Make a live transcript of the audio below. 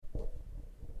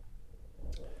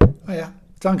Oh yeah,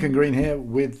 Duncan Green here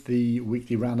with the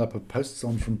weekly roundup of posts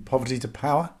on From Poverty to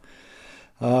Power.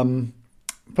 Um,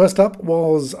 First up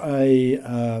was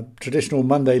a traditional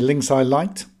Monday links I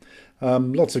liked.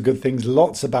 Lots of good things,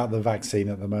 lots about the vaccine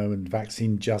at the moment,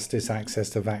 vaccine justice, access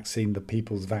to vaccine, the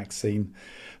people's vaccine.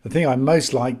 The thing I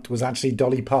most liked was actually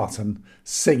Dolly Parton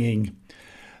singing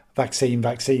vaccine,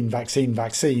 vaccine, vaccine,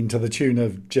 vaccine to the tune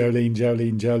of Jolene,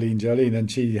 Jolene, Jolene, Jolene. And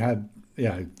she had,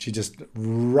 she just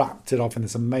wrapped it off in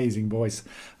this amazing voice.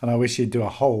 And I wish she'd do a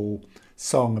whole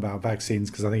song about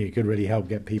vaccines because I think it could really help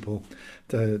get people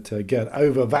to get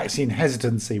over vaccine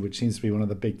hesitancy, which seems to be one of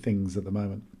the big things at the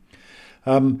moment.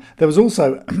 There was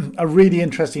also a really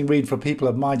interesting read for people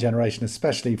of my generation,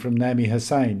 especially from Naomi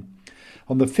Hussain,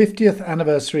 on the 50th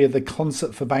anniversary of the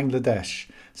Concert for Bangladesh.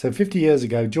 So 50 years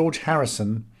ago, George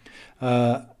Harrison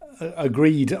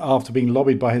agreed, after being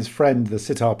lobbied by his friend, the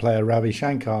sitar player Ravi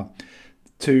Shankar,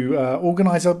 to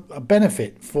organise a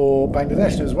benefit for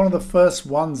Bangladesh. It was one of the first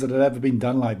ones that had ever been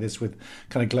done like this, with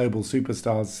kind of global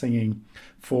superstars singing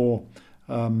for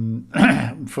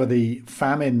for the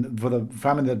famine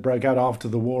that broke out after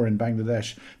the war in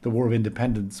Bangladesh, the War of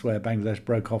Independence, where Bangladesh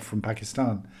broke off from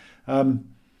Pakistan. And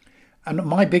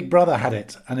my big brother had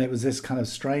it, and it was this kind of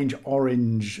strange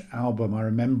orange album. I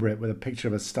remember it with a picture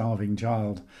of a starving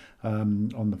child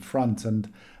on the front,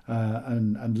 and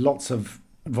lots of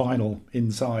vinyl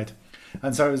inside.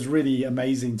 And so it was really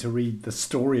amazing to read the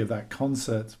story of that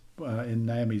concert in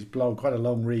Naomi's blog. Quite a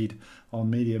long read on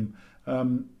Medium.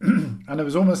 And it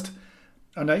was almost,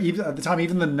 and even at the time,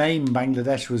 even the name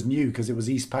Bangladesh was new because it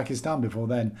was East Pakistan before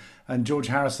then. And George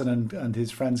Harrison and his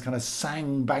friends kind of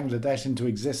sang Bangladesh into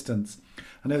existence.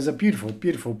 And it was a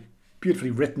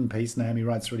beautifully written piece. Naomi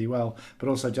writes really well, but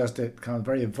also just it kind of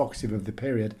very evocative of the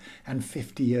period and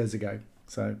 50 years ago.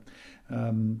 So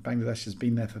Bangladesh has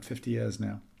been there for 50 years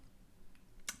now.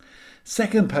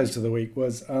 Second post of the week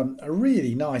was a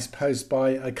really nice post by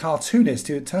a cartoonist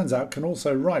who, it turns out, can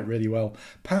also write really well.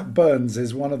 Pat Burns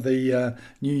is one of the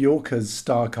New Yorker's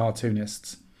star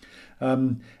cartoonists.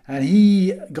 And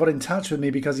he got in touch with me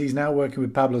because he's now working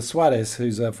with Pablo Suarez,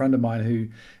 who's a friend of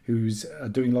mine who's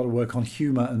doing a lot of work on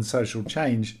humour and social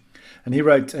change. And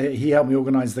he helped me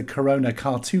organise the Corona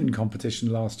cartoon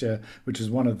competition last year, which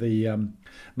was one of the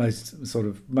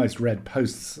most read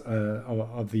posts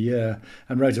of the year,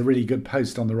 and wrote a really good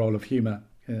post on the role of humour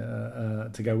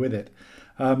to go with it.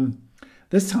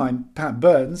 This time, Pat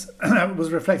Burns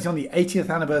was reflecting on the 80th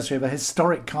anniversary of a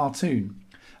historic cartoon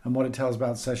and what it tells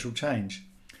about social change.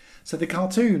 So the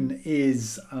cartoon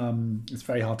is, it's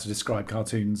very hard to describe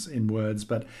cartoons in words,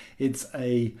 but it's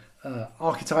a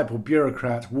archetypal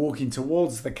bureaucrat walking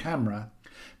towards the camera.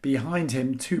 Behind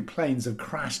him, two planes have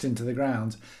crashed into the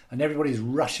ground and everybody's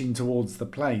rushing towards the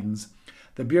planes.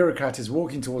 The bureaucrat is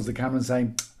walking towards the camera and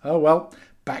saying, "Oh well,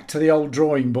 back to the old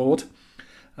drawing board."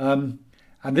 And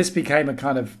this became a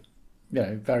kind of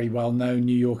very well-known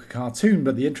New Yorker cartoon,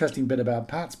 but the interesting bit about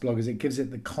Pat's blog is it gives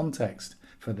it the context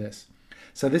for this.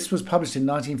 So this was published in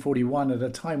 1941 at a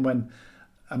time when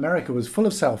America was full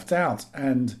of self-doubt,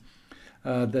 and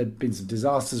there'd been some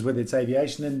disasters with its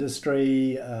aviation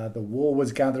industry. The war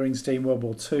was gathering steam, World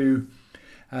War II.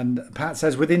 And Pat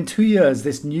says, within 2 years,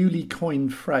 this newly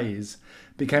coined phrase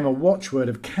became a watchword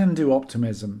of can-do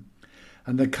optimism.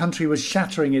 And the country was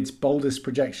shattering its boldest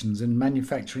projections in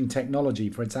manufacturing technology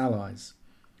for its allies.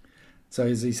 So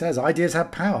as he says, ideas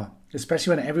have power,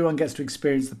 especially when everyone gets to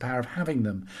experience the power of having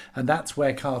them. And that's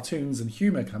where cartoons and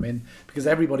humour come in, because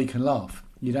everybody can laugh.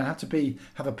 You don't have to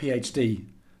have a PhD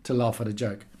to laugh at a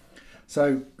joke.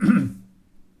 So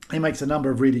he makes a number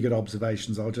of really good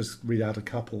observations. I'll just read out a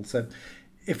couple. So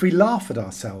if we laugh at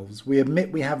ourselves, we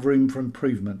admit we have room for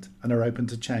improvement and are open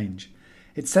to change.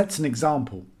 It sets an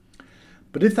example.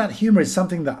 But if that humour is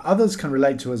something that others can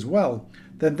relate to as well,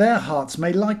 then their hearts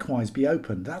may likewise be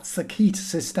opened. That's the key to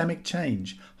systemic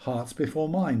change. Hearts before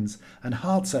minds, and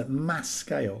hearts at mass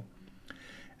scale.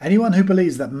 Anyone who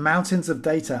believes that mountains of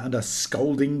data and a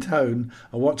scolding tone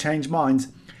are what change minds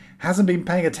hasn't been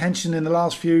paying attention in the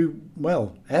last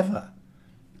ever.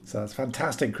 So that's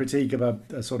fantastic critique of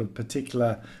a sort of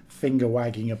particular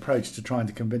finger-wagging approach to trying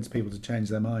to convince people to change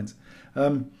their minds.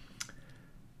 And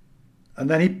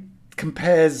then he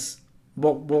compares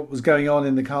what was going on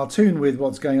in the cartoon with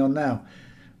what's going on now.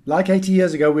 Like 80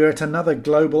 years ago, we're at another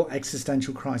global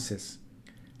existential crisis.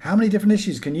 How many different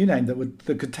issues can you name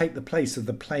that could take the place of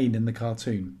the plane in the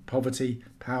cartoon? Poverty,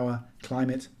 power,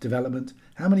 climate, development.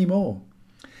 How many more?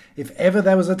 If ever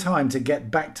there was a time to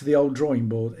get back to the old drawing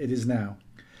board, it is now.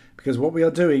 Because what we are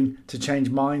doing to change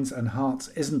minds and hearts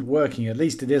isn't working. At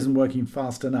least it isn't working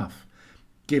fast enough,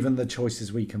 given the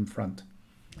choices we confront.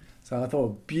 So I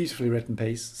thought, beautifully written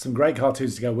piece, some great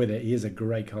cartoons to go with it. He is a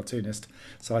great cartoonist.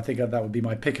 So I think that would be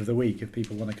my pick of the week if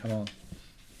people want to come on.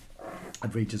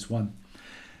 I'd read just one.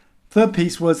 Third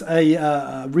piece was a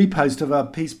repost of a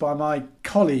piece by my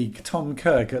colleague, Tom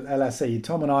Kirk at LSE.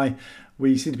 Tom and I,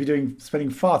 we seem to be spending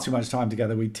far too much time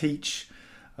together. We teach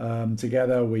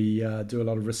together, we do a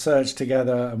lot of research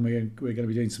together, and we're going to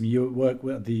be doing some work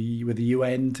with the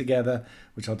UN together,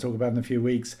 which I'll talk about in a few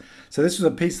weeks. So this was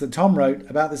a piece that Tom wrote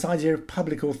about this idea of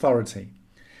public authority,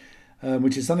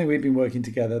 which is something we've been working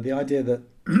together. The idea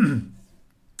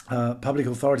that public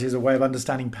authority is a way of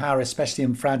understanding power, especially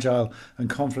in fragile and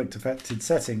conflict-affected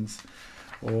settings,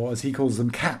 or as he calls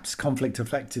them, CAPs,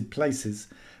 conflict-affected places.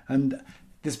 And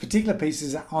this particular piece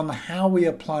is on how we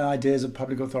apply ideas of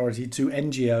public authority to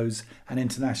NGOs and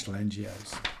international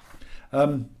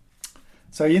NGOs.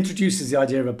 So he introduces the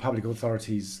idea of a public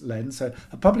authorities lens. So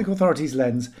a public authorities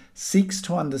lens seeks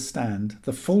to understand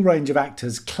the full range of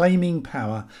actors claiming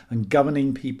power and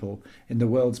governing people in the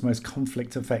world's most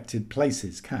conflict-affected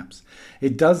places, CAPs.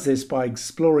 It does this by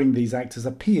exploring these actors'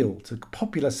 appeal to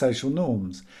popular social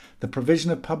norms, the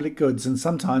provision of public goods, and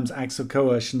sometimes acts of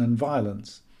coercion and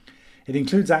violence. It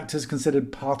includes actors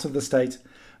considered part of the state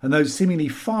and those seemingly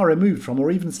far removed from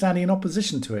or even standing in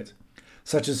opposition to it,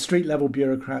 such as street-level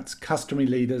bureaucrats, customary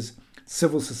leaders,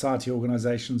 civil society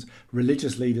organisations,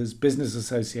 religious leaders, business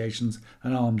associations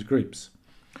and armed groups.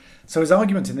 So his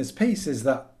argument in this piece is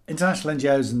that international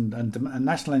NGOs and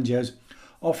national NGOs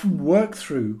often work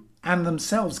through and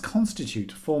themselves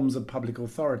constitute forms of public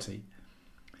authority.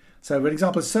 So for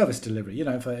example, service delivery.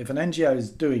 If an NGO is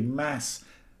doing mass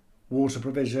water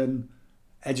provision,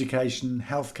 education,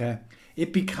 healthcare,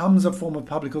 it becomes a form of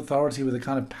public authority with a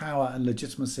kind of power and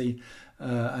legitimacy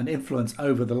and influence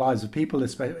over the lives of people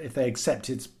if they accept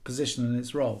its position and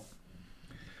its role.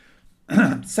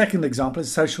 Second example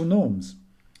is social norms.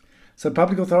 So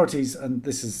public authorities, and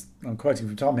I'm quoting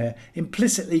from Tom here,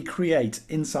 implicitly create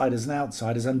insiders and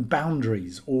outsiders and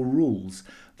boundaries or rules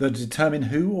that determine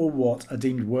who or what are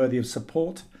deemed worthy of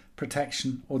support,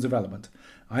 protection or development.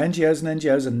 INGOs and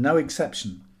NGOs are no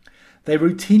exception. They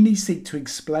routinely seek to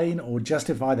explain or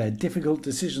justify their difficult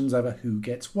decisions over who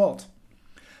gets what.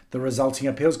 The resulting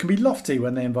appeals can be lofty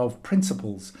when they involve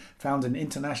principles found in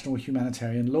international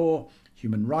humanitarian law,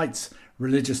 human rights,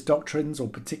 religious doctrines, or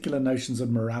particular notions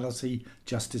of morality,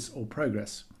 justice, or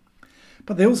progress.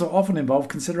 But they also often involve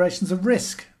considerations of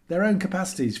risk, their own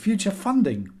capacities, future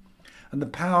funding, and the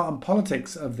power and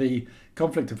politics of the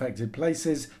conflict-affected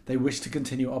places they wish to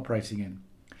continue operating in.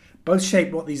 Both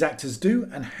shape what these actors do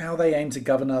and how they aim to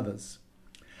govern others.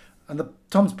 And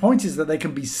Tom's point is that they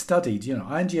can be studied.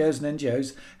 INGOs and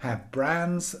NGOs have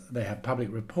brands, they have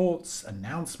public reports,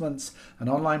 announcements, an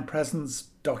online presence,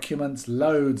 documents,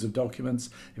 loads of documents,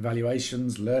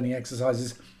 evaluations, learning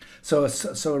exercises. So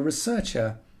a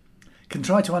researcher can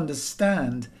try to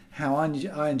understand how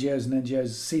INGOs and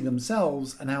NGOs see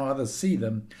themselves and how others see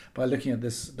them by looking at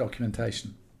this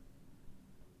documentation.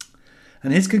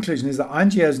 And his conclusion is that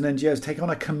INGOs and NGOs take on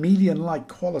a chameleon-like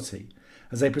quality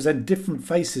as they present different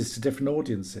faces to different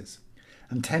audiences,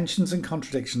 and tensions and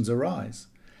contradictions arise.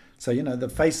 So, the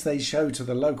face they show to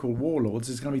the local warlords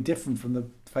is going to be different from the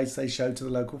face they show to the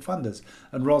local funders.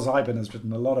 And Ros Iben has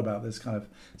written a lot about this kind of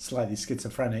slightly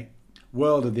schizophrenic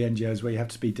world of the NGOs where you have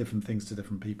to be different things to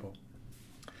different people.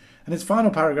 And his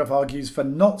final paragraph argues for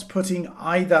not putting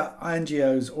either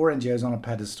INGOs or NGOs on a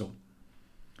pedestal.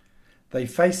 They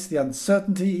face the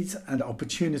uncertainties and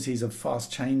opportunities of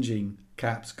fast-changing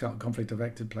CAPs,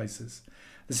 conflict-affected places.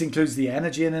 This includes the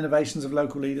energy and innovations of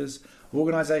local leaders,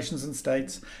 organisations and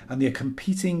states, and the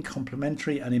competing,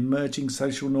 complementary and emerging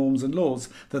social norms and laws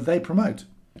that they promote.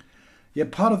 Yet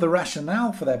part of the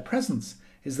rationale for their presence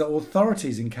is that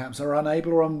authorities in CAPs are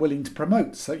unable or unwilling to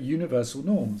promote such universal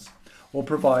norms or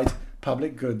provide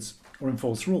public goods or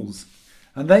enforce rules,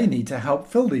 and they need to help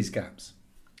fill these gaps.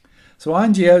 So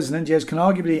INGOs and NGOs can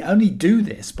arguably only do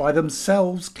this by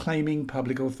themselves claiming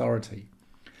public authority.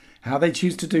 How they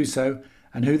choose to do so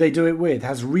and who they do it with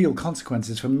has real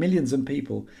consequences for millions of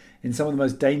people in some of the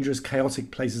most dangerous,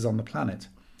 chaotic places on the planet.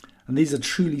 And these are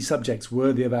truly subjects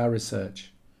worthy of our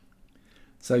research.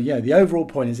 So the overall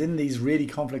point is in these really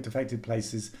conflict-affected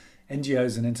places,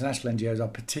 NGOs and international NGOs are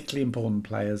particularly important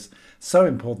players, so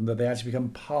important that they actually become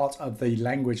part of the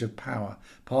language of power,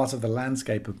 part of the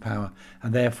landscape of power,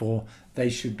 and therefore they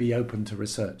should be open to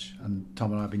research. And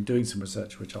Tom and I have been doing some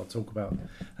research, which I'll talk about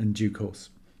in due course.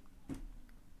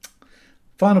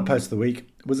 Final post of the week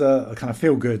was a kind of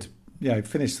feel-good,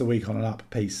 finish the week on an up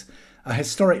piece, a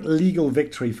historic legal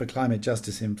victory for climate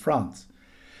justice in France.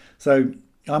 So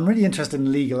I'm really interested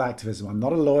in legal activism. I'm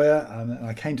not a lawyer, and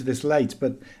I came to this late,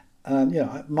 but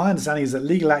My understanding is that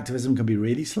legal activism can be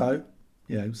really slow.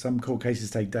 Some court cases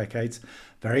take decades,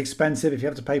 very expensive if you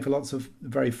have to pay for lots of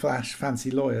very fancy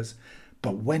lawyers.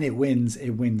 But when it wins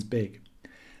big.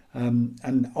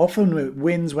 And often it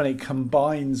wins when it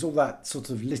combines all that sort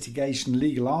of litigation,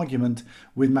 legal argument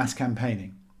with mass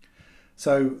campaigning.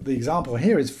 So the example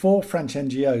here is 4 French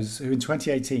NGOs who in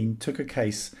 2018 took a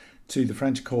case to the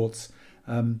French courts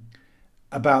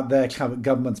about their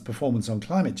government's performance on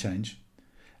climate change.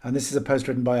 And this is a post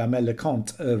written by Amel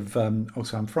Lecomte of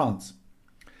Oxfam, France.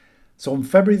 So on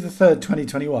February the 3rd,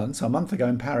 2021, so a month ago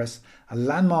in Paris, a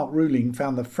landmark ruling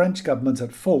found the French government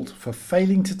at fault for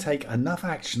failing to take enough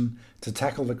action to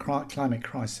tackle the climate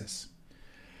crisis.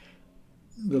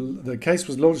 The case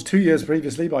was launched 2 years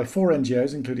previously by 4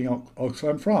 NGOs, including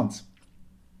Oxfam France.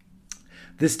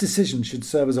 This decision should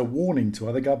serve as a warning to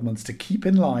other governments to keep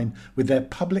in line with their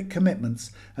public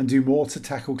commitments and do more to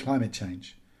tackle climate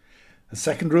change. A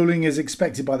second ruling is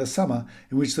expected by the summer,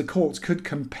 in which the courts could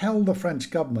compel the French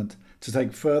government to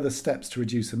take further steps to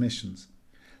reduce emissions.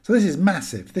 So this is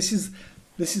massive. This is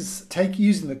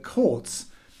using the courts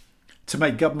to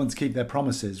make governments keep their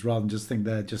promises rather than just think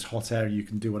they're just hot air. You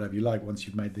can do whatever you like once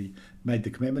you've made the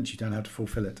commitment. You don't have to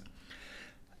fulfil it.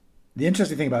 The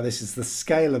interesting thing about this is the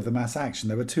scale of the mass action.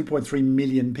 There were 2.3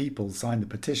 million people signed the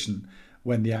petition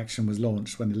when the action was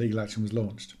launched, when the legal action was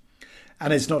launched,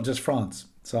 and it's not just France.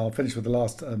 So I'll finish with the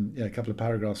last couple of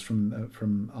paragraphs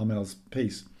from Armel's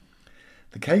piece.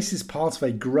 The case is part of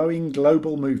a growing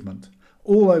global movement.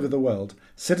 All over the world,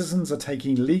 citizens are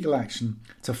taking legal action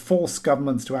to force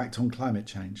governments to act on climate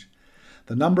change.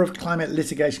 The number of climate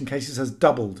litigation cases has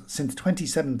doubled since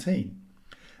 2017.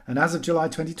 And as of July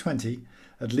 2020,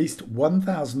 at least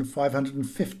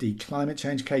 1,550 climate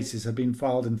change cases have been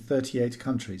filed in 38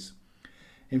 countries.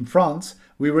 In France,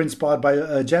 we were inspired by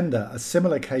Urgenda, a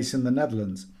similar case in the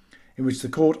Netherlands, in which the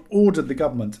court ordered the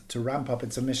government to ramp up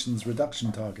its emissions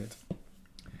reduction target.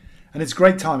 And it's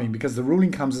great timing because the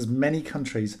ruling comes as many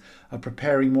countries are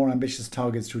preparing more ambitious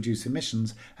targets to reduce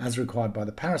emissions as required by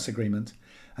the Paris Agreement,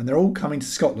 and they're all coming to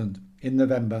Scotland in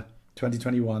November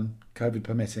 2021, COVID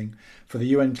permitting, for the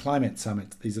UN Climate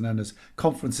Summit. These are known as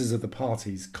Conferences of the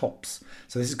Parties, COPs.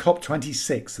 So this is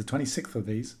COP26, the 26th of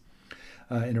these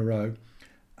in a row.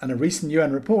 And a recent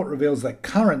UN report reveals that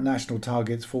current national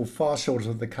targets fall far short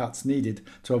of the cuts needed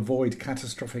to avoid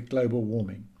catastrophic global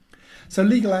warming. So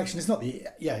legal action is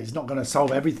it's not going to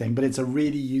solve everything, but it's a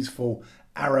really useful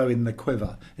arrow in the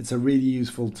quiver. It's a really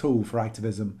useful tool for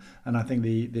activism. And I think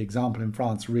the example in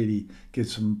France really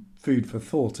gives some food for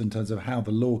thought in terms of how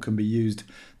the law can be used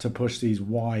to push these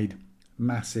wide,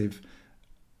 massive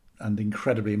and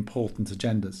incredibly important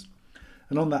agendas.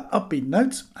 And on that upbeat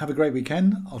note, have a great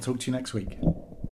weekend. I'll talk to you next week.